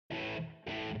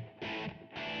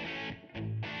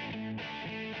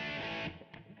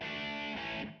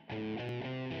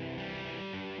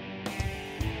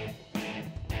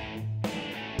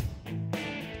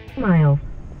miles.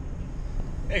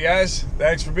 Hey guys,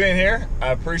 thanks for being here. I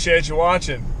appreciate you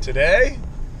watching. Today,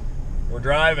 we're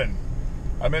driving.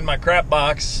 I'm in my crap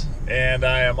box and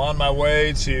I am on my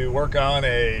way to work on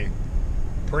a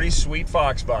pretty sweet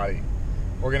Foxbody.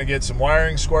 We're gonna get some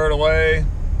wiring squared away.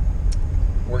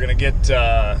 We're gonna get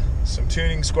some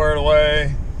tuning squared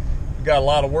away. We've got a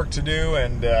lot of work to do,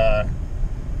 and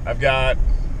I've got,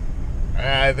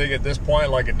 I think at this point,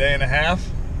 like a day and a half.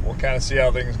 We'll kind of see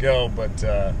how things go, but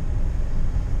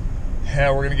yeah,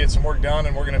 we're gonna get some work done,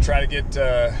 and we're gonna try to get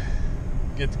the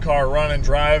car running,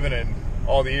 driving, and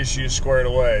all the issues squared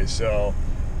away. So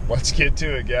let's get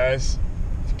to it, guys.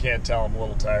 If you can't tell, I'm a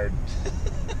little tired.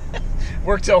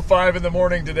 Worked till 5 in the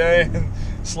morning today, and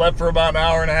slept for about an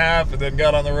hour and a half, and then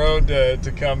got on the road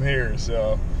to come here.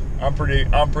 So I'm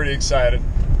pretty excited.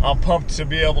 I'm pumped to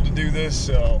be able to do this.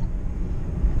 So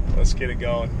let's get it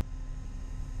going.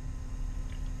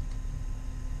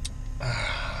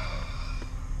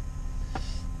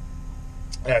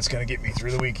 That's gonna get me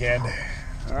through the weekend.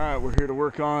 All right, we're here to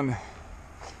work on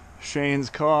Shane's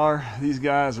car. These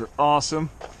guys are awesome.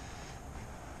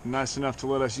 Nice enough to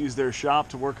let us use their shop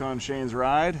to work on Shane's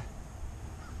ride.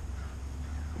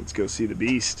 Let's go see the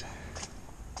beast.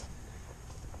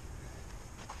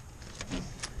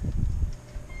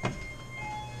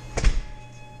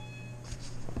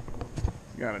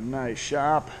 Got a nice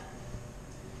shop.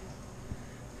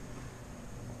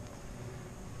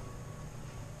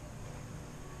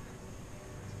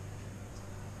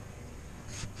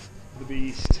 The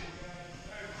beast.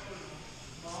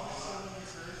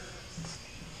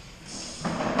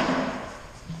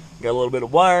 Got a little bit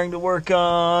of wiring to work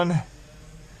on. I'm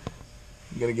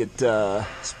gonna get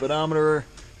speedometer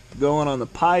going on the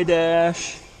Pi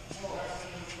dash.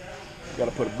 Got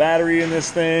to put a battery in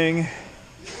this thing.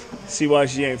 See why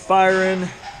she ain't firing.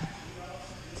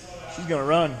 She's gonna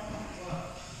run.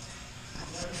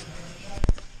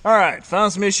 All right,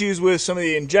 found some issues with some of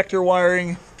the injector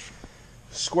wiring.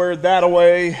 Squared that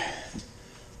away.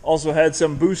 Also had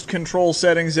some boost control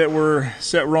settings that were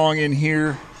set wrong in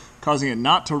here, causing it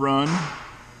not to run.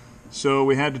 So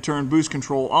we had to turn boost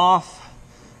control off.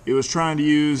 It was trying to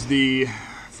use the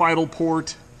FIDL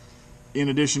port in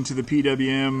addition to the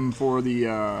PWM for the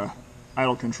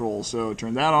idle control. So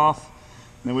turn that off.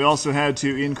 Then we also had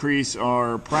to increase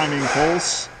our priming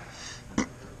pulse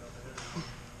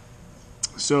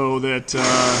so that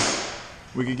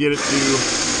we could get it to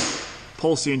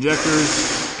pulse the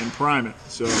injectors and prime it.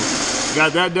 So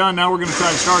got that done. Now we're going to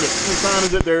try to start it. We found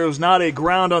that there was not a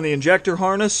ground on the injector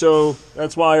harness, so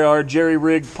that's why our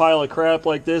jerry-rigged pile of crap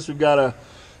like this, we've got a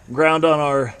ground on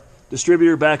our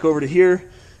distributor back over to here.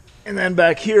 And then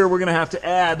back here, we're going to have to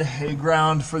add a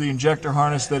ground for the injector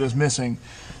harness that is missing.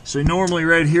 So normally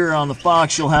right here on the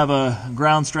Fox, you'll have a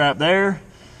ground strap there,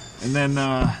 and then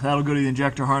that'll go to the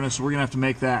injector harness, so we're going to have to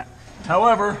make that.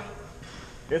 However,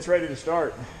 it's ready to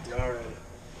start. All right.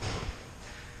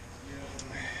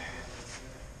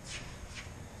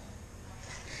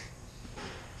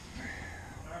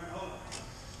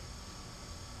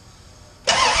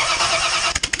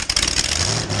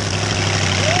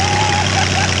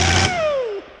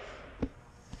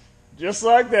 Just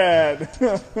like that.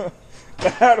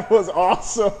 That was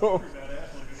awesome.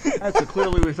 That's so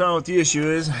clearly we found what the issue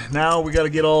is. Now we got to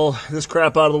get all this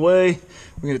crap out of the way.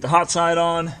 We're going to get the hot side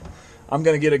on. I'm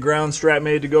going to get a ground strap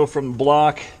made to go from the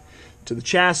block to the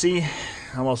chassis.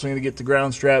 I'm also going to get the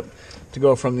ground strap to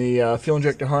go from the fuel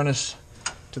injector harness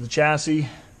to the chassis.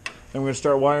 Then we're going to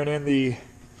start wiring in the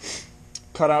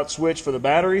cutout switch for the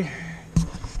battery.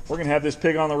 We're going to have this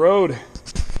pig on the road.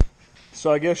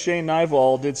 So I guess Shane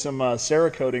Nivall did some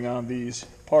Cerakoting on these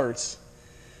parts.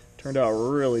 Turned out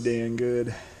really dang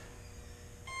good.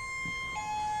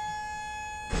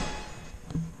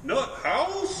 Nut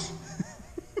house?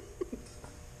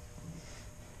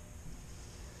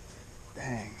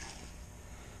 Dang.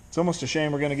 It's almost a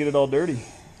shame we're going to get it all dirty.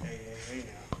 Hey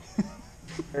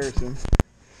Comparison.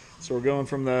 So we're going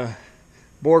from the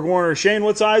Borg Warner. Shane,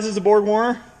 what size is the Borg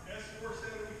Warner?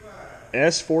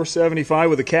 S475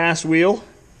 with a cast wheel.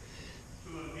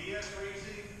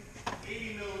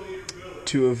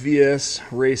 To a VS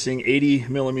Racing 80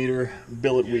 millimeter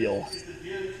billet wheel.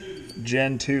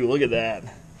 Gen 2. Look at that.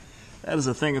 That is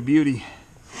a thing of beauty.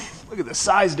 Look at the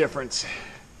size difference.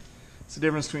 It's the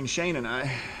difference between Shane and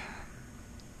I.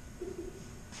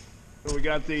 So we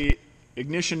got the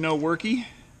ignition no worky.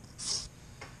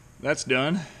 That's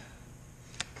done.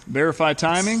 Verify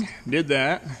timing. Did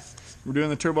that. We're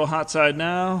doing the turbo hot side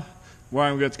now.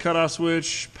 Wiring, we got the cutoff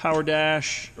switch, power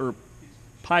dash, or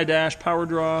Pi dash, power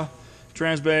draw,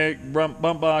 transbank,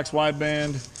 bump box,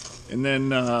 wideband, and then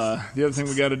the other thing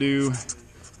we got to do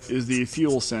is the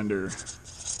fuel sender.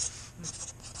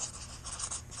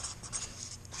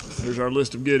 There's our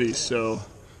list of goodies. So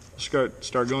start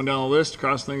going down the list,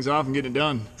 cross things off, and getting it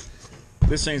done.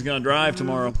 This thing's gonna drive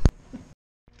tomorrow.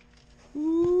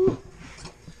 Woo.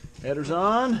 Headers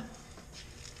on.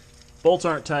 Bolts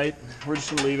aren't tight. We're just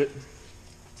gonna leave it.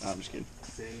 Oh, I'm just kidding.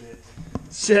 Send it.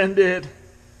 Send it.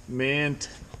 Mint.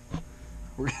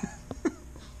 We're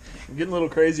getting a little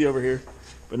crazy over here.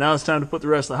 But now it's time to put the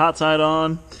rest of the hot side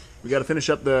on. We got to finish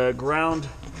up the ground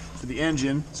for the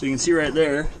engine. So you can see right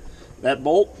there, that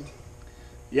bolt.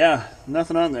 Yeah,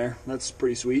 nothing on there. That's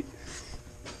pretty sweet.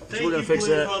 So we're going to fix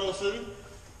that.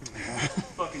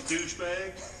 Fucking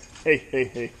douchebag.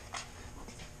 Hey.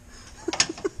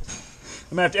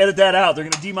 I'm going to have to edit that out. They're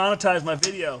going to demonetize my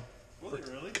video. Will they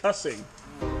really? Cussing.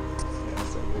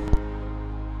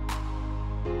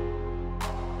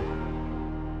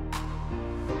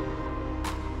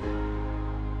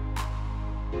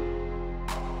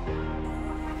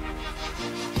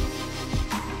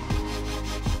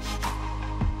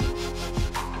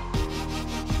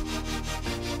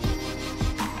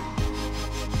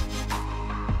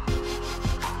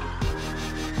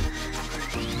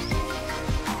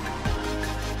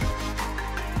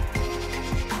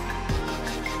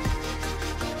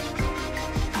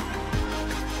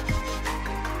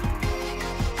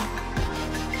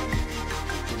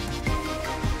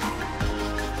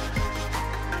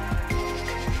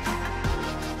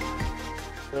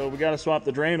 So we got to swap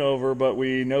the drain over, but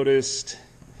we noticed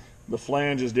the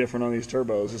flange is different on these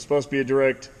turbos. It's supposed to be a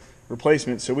direct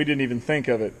replacement, so we didn't even think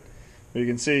of it. But you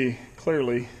can see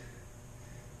clearly,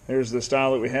 there's the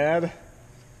style that we had,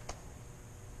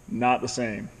 not the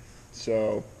same.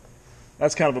 So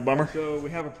that's kind of a bummer. So we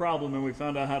have a problem and we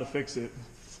found out how to fix it.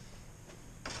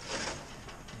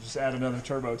 Just add another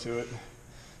turbo to it.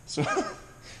 So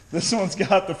this one's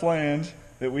got the flange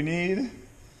that we need.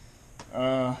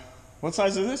 What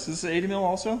size is this? Is this 80 mil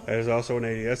also? That is also an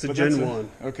 80. That's a Gen 1.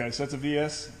 Okay, so that's a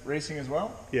VS Racing as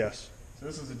well? Yes. So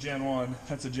this is a Gen 1.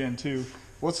 That's a Gen 2.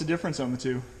 What's the difference on the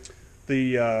two?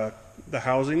 The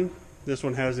housing. This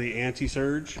one has the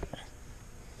anti-surge.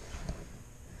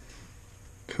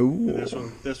 Cool.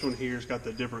 And this one here's got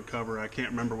the different cover. I can't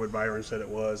remember what Byron said it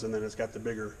was, and then it's got the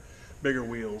bigger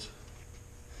wheels.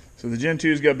 So the Gen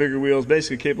 2's got bigger wheels,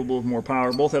 basically capable of more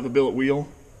power. Both have a billet wheel.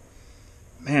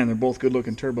 Man, they're both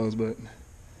good-looking turbos, but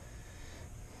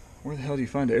where the hell do you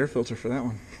find an air filter for that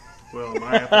one? Well,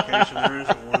 my application, there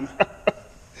isn't one.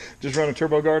 Just run a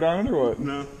turbo guard on it, or what?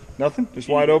 No. Nothing? Just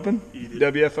wide open? Eat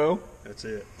it. WFO? That's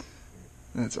it.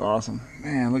 That's awesome.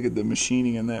 Man, look at the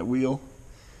machining in that wheel.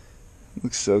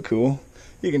 Looks so cool.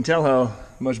 You can tell how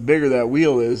much bigger that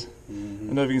wheel is. I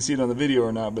don't know if you can see it on the video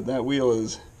or not, but that wheel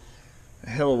is a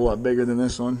hell of a lot bigger than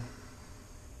this one.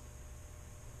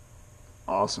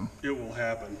 Awesome. It will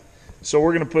happen. So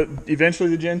we're going to put, eventually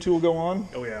the Gen 2 will go on.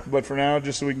 Oh yeah. But for now,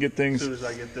 just so we can get things. As soon as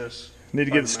I get this. Need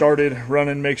to get it started,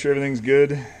 running, make sure everything's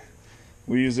good.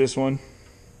 We use this one.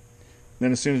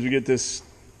 Then as soon as we get this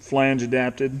flange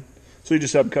adapted, so you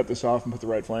just have to cut this off and put the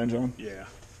right flange on. Yeah.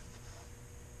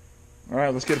 All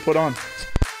right, let's get it put on.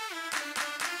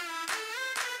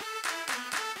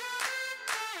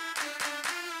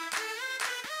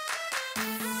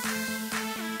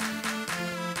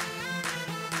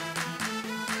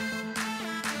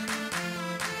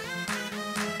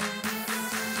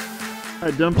 All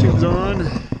right, dump tube's on.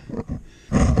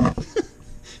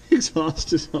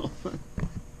 Exhaust is on.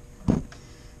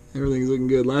 Everything's looking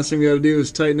good. Last thing we got to do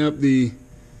is tighten up the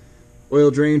oil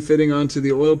drain fitting onto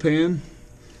the oil pan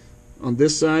on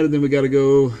this side, and then we got to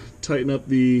go tighten up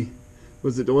the,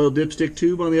 was it the oil dipstick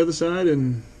tube on the other side,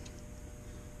 and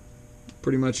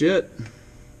pretty much it.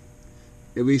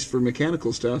 At least for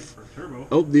mechanical stuff. For turbo.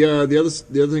 Oh, the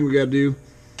other thing we got to do,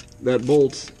 that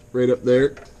bolt right up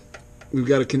there. We've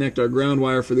got to connect our ground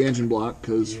wire for the engine block,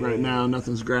 because right now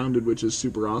nothing's grounded, which is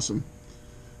super awesome.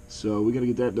 So we got to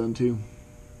get that done too.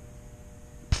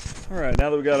 All right, now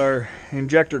that we got our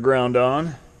injector ground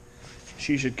on,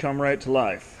 she should come right to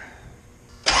life.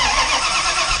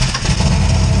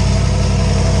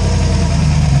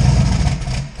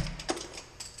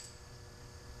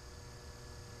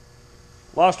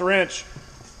 Lost a wrench.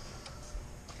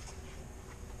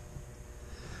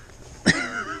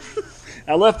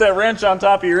 I left that wrench on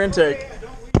top of your intake.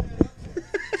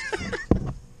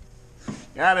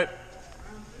 Got it.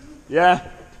 Yeah.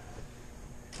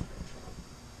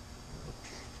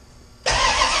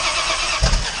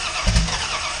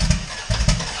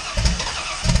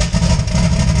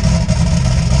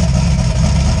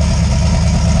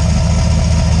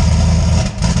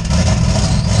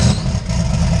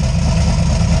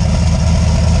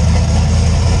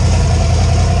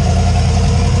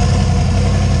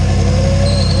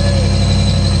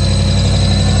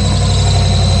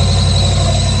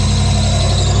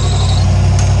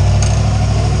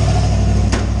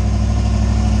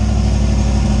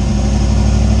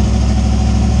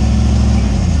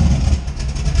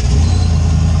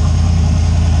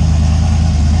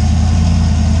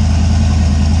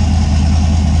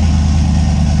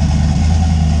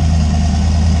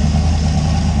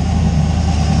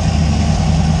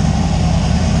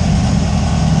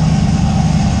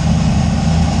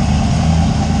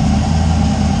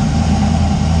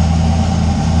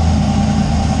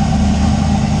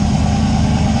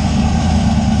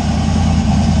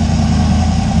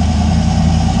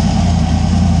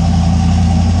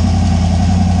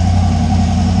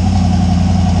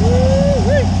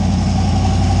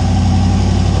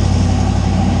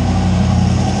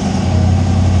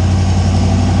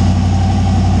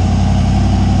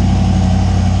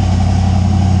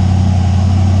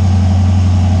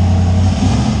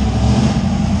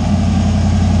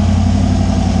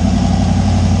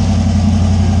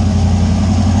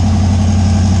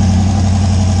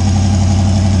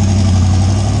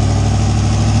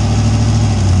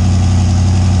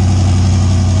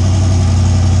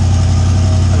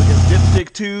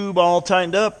 tube all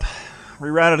tightened up,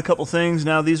 rerouted a couple things.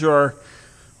 Now these are our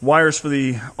wires for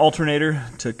the alternator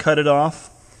to cut it off.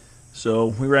 So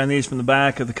we ran these from the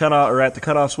back of the cutoff, or at the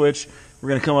cutoff switch. We're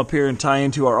going to come up here and tie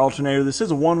into our alternator. This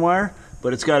is a one wire,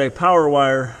 but it's got a power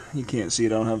wire. You can't see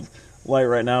it, I don't have light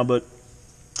right now, but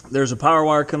there's a power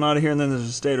wire coming out of here, and then there's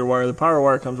a stator wire. The power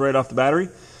wire comes right off the battery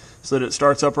so that it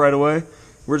starts up right away.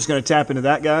 We're just going to tap into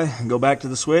that guy and go back to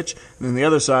the switch, and then the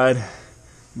other side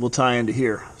will tie into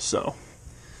here. So,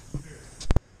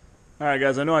 alright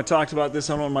guys, I know I talked about this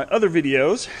on one of my other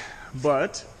videos,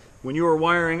 but when you are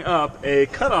wiring up a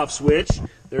cutoff switch,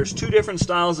 there's two different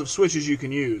styles of switches you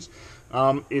can use.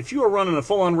 If you are running a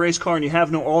full-on race car and you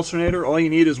have no alternator, all you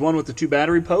need is one with the two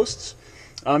battery posts.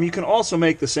 You can also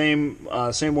make the same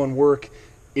one work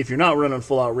if you're not running a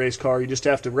full-out race car. You just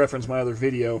have to reference my other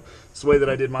video. It's the way that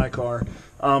I did my car.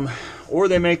 Or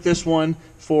they make this one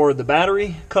for the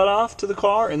battery cutoff to the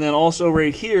car, and then also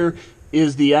right here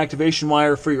is the activation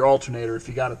wire for your alternator if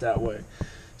you got it that way.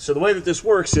 So the way that this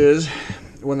works is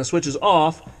when the switch is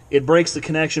off, it breaks the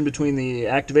connection between the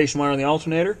activation wire on the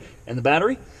alternator and the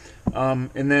battery. And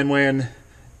then when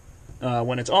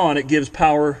it's on, it gives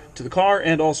power to the car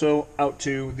and also out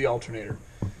to the alternator.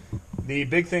 The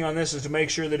big thing on this is to make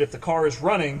sure that if the car is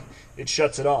running, it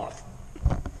shuts it off.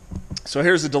 So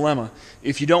here's the dilemma.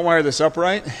 If you don't wire this up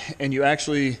right and you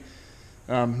actually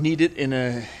need it in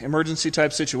an emergency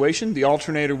type situation, the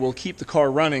alternator will keep the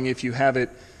car running if you have it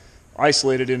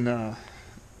isolated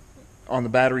on the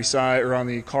battery side or on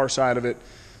the car side of it.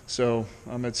 So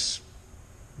it's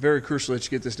very crucial that you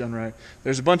get this done right.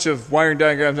 There's a bunch of wiring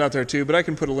diagrams out there too, but I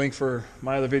can put a link for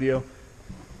my other video.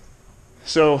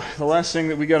 So the last thing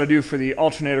that we got to do for the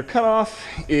alternator cutoff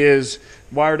is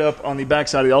wired up on the back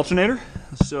side of the alternator.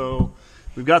 So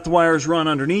we've got the wires run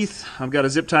underneath. I've got to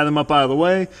zip tie them up out of the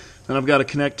way. Then I've got to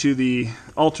connect to the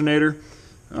alternator,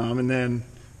 and then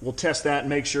we'll test that and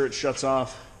make sure it shuts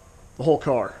off the whole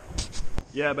car.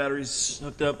 Yeah, battery's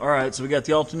hooked up. All right, so we got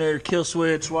the alternator kill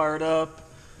switch wired up.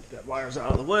 Got wires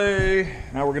out of the way.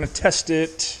 Now we're going to test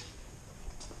it.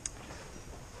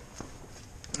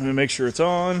 I'm going to make sure it's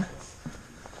on.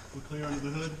 We're clear under the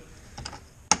hood.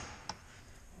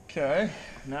 Okay,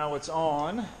 now it's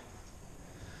on.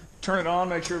 Turn it on,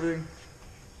 make sure everything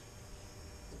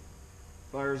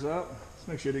fires up. Let's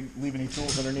make sure you didn't leave any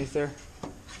tools underneath there.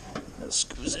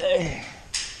 Excuse me. I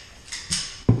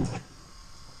don't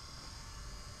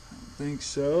think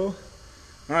so.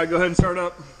 All right, go ahead and start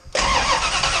up.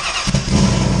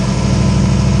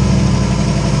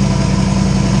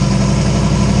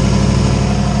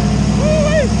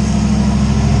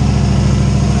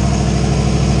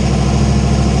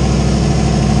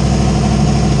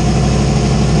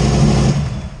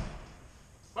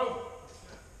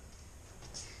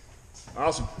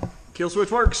 Awesome. Kill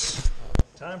switch works.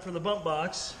 Time for the bump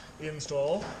box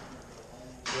install.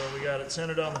 So we got it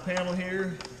centered on the panel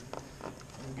here.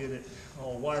 We'll get it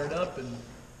all wired up and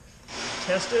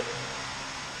test it.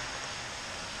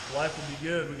 Life will be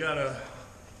good. We got a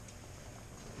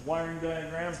wiring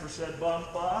diagram for said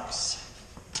bump box.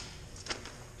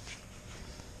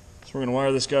 So we're going to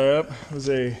wire this guy up. It was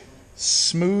a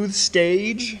smooth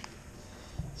stage.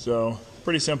 So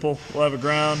pretty simple. We'll have a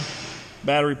ground,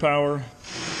 battery power,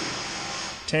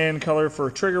 tan color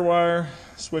for trigger wire,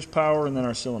 switch power, and then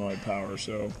our solenoid power.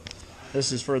 So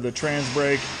this is for the trans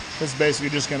brake. This is basically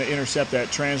just going to intercept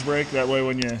that trans brake. That way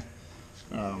when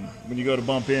you go to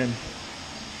bump in,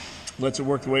 lets it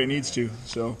work the way it needs to.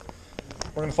 So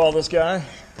we're going to follow this guy,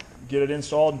 get it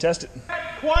installed, and test it.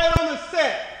 Quiet on the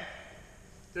set.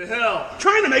 The hell? I'm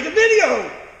trying to make a video.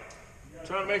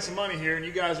 Trying to make some money here, and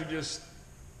you guys are just...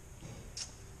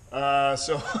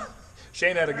 So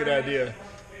Shane had a good idea.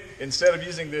 Instead of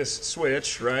using this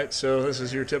switch, right, so this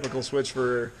is your typical switch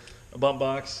for a bump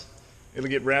box. It'll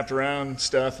get wrapped around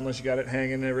stuff unless you got it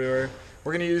hanging everywhere.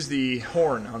 We're going to use the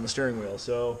horn on the steering wheel.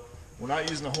 So we're not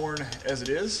using the horn as it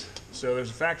is. So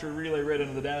there's a factory relay right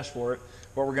under the dash for it.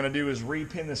 What we're going to do is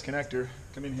re-pin this connector.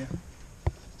 Come in here.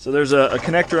 So there's a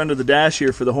connector under the dash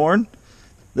here for the horn.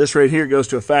 This right here goes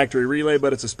to a factory relay,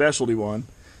 but it's a specialty one.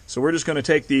 So we're just going to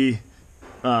take the...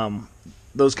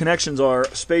 those connections are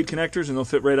spade connectors, and they'll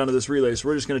fit right onto this relay. So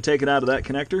we're just going to take it out of that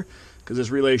connector because this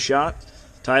relay is shot,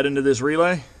 tie it into this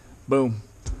relay, boom,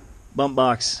 bump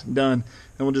box, done.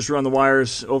 And we'll just run the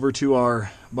wires over to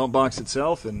our bump box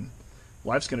itself, and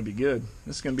life's going to be good.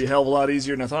 This is going to be a hell of a lot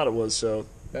easier than I thought it was, so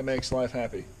that makes life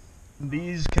happy.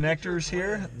 These connectors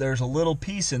here, there's a little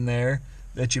piece in there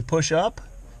that you push up,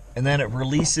 and then it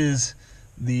releases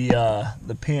the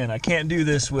pin. I can't do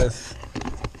this with...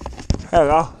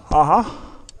 Hello.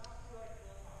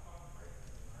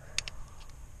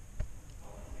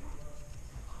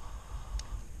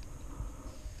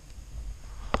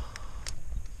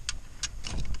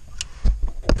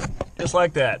 Just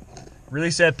like that.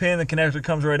 Release that pin, the connector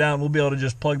comes right out, and we'll be able to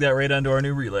just plug that right onto our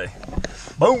new relay.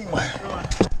 Boom!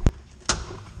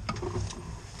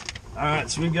 Alright,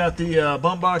 so we've got the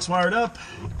bump box wired up.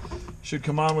 Should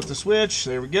come on with the switch.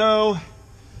 There we go.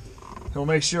 We'll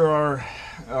make sure our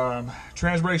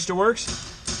trans brake still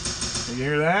works. You can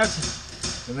hear that.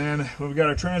 And then when we've got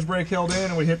our trans brake held in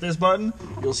and we hit this button,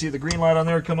 you'll see the green light on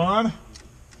there come on.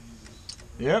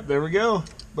 Yep, there we go.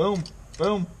 Boom,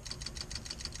 boom.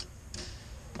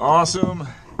 Awesome.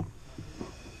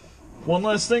 One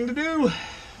less thing to do.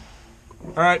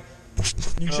 Alright,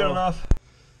 you can shut it off.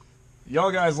 Y'all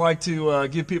guys like to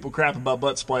give people crap about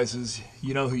butt splices.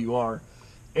 You know who you are.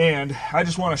 And I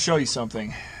just want to show you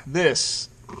something. This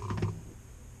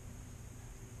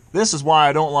is why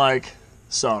I don't like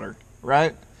solder,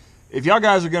 right? If y'all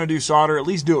guys are going to do solder, at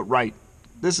least do it right.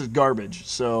 This is garbage,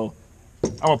 so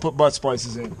I'm going to put butt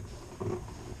splices in.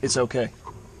 It's okay.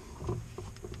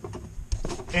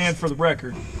 And for the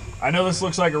record, I know this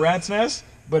looks like a rat's nest,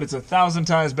 but it's 1,000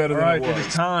 times better than it was. All right, it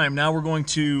is time. Now we're going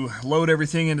to load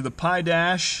everything into the Pi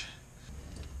Dash.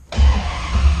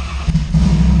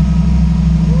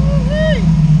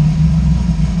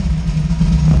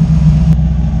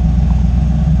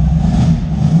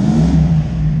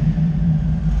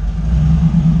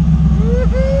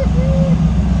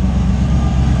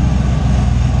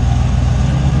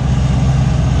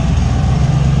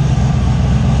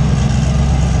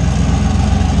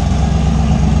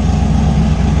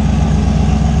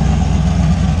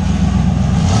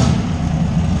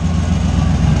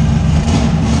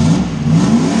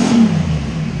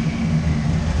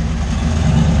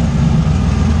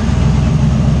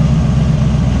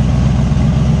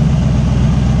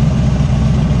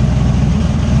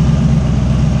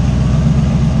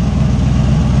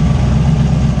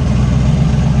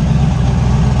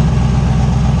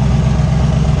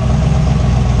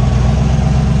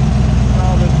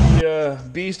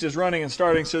 Beast is running and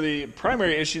starting. So the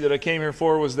primary issue that I came here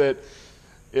for was that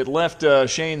it left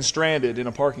Shane stranded in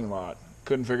a parking lot.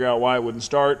 Couldn't figure out why it wouldn't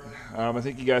start. I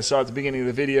think you guys saw at the beginning of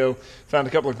the video, found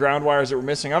a couple of ground wires that were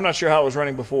missing. I'm not sure how it was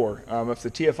running before. If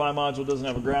the TFI module doesn't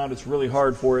have a ground, it's really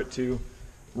hard for it to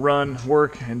run,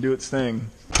 work, and do its thing.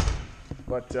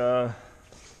 But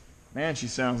man, she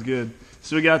sounds good.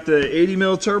 So we got the 80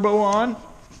 mil turbo on,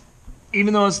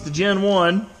 even though it's the Gen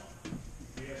 1.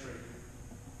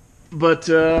 But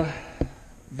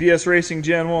VS Racing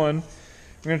Gen 1, we're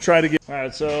going to try to get...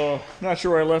 Alright, so I'm not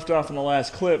sure where I left off in the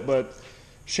last clip, but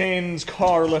Shane's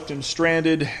car left him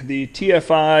stranded. The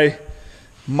TFI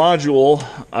module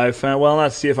I found, well,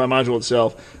 not the TFI module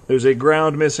itself, there's a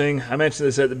ground missing. I mentioned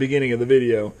this at the beginning of the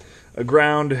video. A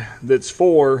ground that's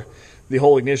for the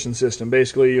whole ignition system,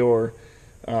 basically your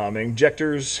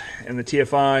injectors and the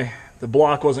TFI. The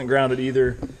block wasn't grounded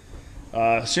either.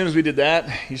 As soon as we did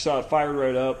that, you saw it fired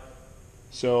right up.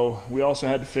 So we also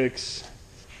had to fix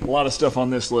a lot of stuff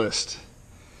on this list.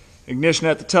 Ignition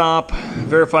at the top,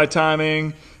 verify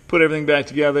timing, put everything back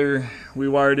together. We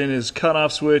wired in his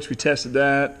cutoff switch, we tested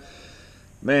that.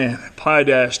 Man, Pi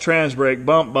Dash, trans brake,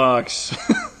 bump box.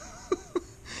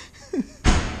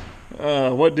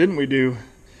 What didn't we do?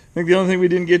 I think the only thing we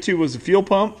didn't get to was the fuel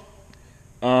pump.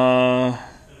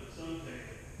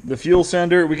 The fuel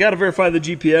sender. We got to verify the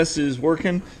GPS is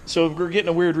working. So we're getting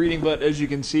a weird reading, but as you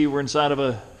can see, we're inside of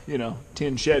a,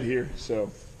 tin shed here. So,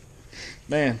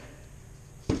 man,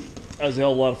 that was a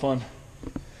hell of a lot of fun.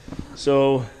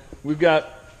 So we've got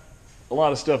a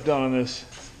lot of stuff done on this.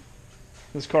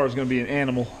 This car is going to be an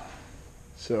animal.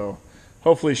 So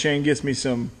hopefully Shane gets me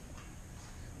some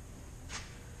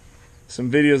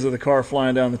videos of the car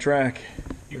flying down the track.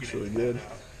 Looks really good.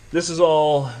 This is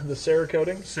all the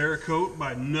Cerakoting. Cerakote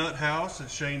by Nut House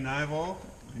at Shane Nival.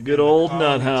 Good old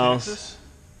Nut House. Texas.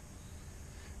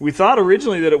 We thought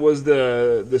originally that it was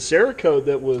the Cerakote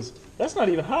that was... That's not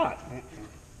even hot.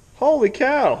 Holy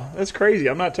cow. That's crazy.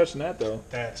 I'm not touching that, though.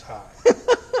 That's hot.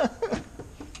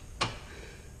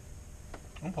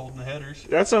 I'm holding the headers.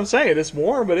 That's what I'm saying. It's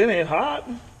warm, but it ain't hot.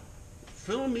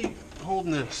 Film me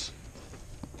holding this.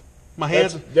 My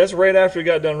hands. That's right after we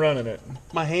got done running it.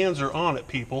 My hands are on it,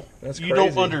 people. That's crazy. You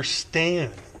don't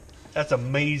understand. That's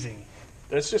amazing.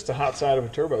 That's just the hot side of a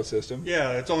turbo system.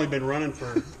 Yeah, it's only been running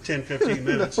for 10, 15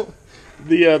 minutes.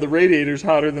 No. The radiator's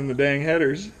hotter than the dang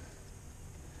headers.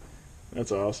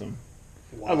 That's awesome.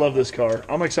 Wow. I love this car.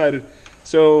 I'm excited.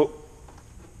 So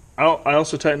I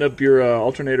also tightened up your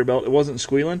alternator belt. It wasn't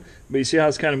squealing, but you see how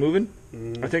it's kind of moving?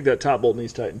 Mm-hmm. I think that top bolt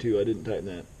needs tightened too. I didn't tighten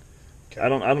that. Okay. I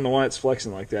don't know why it's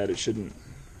flexing like that. It shouldn't.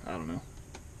 I don't know.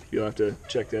 You'll have to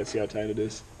check that, see how tight it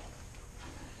is.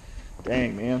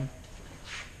 Dang, man.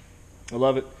 I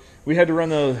love it. We had to run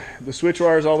the switch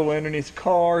wires all the way underneath the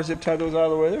car, zip tie those out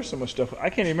of the way. There's so much stuff. I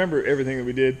can't even remember everything that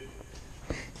we did.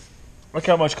 Look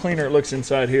how much cleaner it looks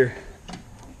inside here.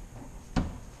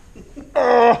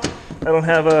 Oh, I don't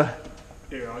have a...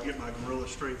 Here, I'll get my Gorilla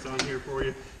Strength on here for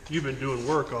you. You've been doing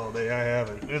work all day. I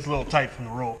haven't. It's a little tight from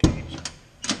the roll cage.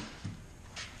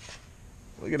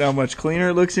 Look at how much cleaner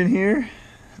it looks in here.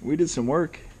 We did some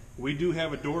work. We do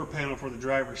have a door panel for the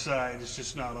driver's side. It's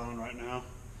just not on right now.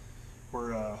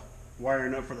 We're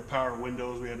wiring up for the power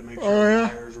windows. We had to make sure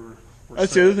the wires were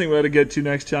That's set. the other thing we had to get to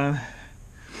next time.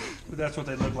 But that's what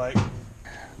they look like.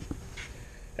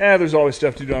 There's always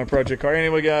stuff to do on a project car.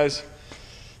 Anyway, guys,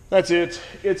 that's it.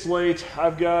 It's late.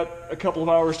 I've got a couple of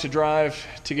hours to drive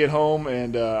to get home,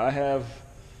 and I have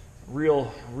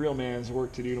real man's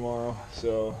work to do tomorrow.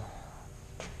 So,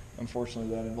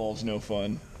 unfortunately, that involves no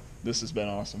fun. This has been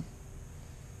awesome.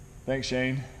 Thanks,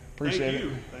 Shane. Appreciate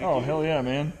it. Thank Oh, you. hell yeah,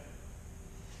 man.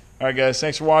 All right, guys.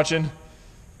 Thanks for watching.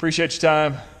 Appreciate your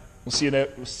time. We'll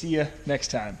see you next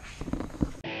time.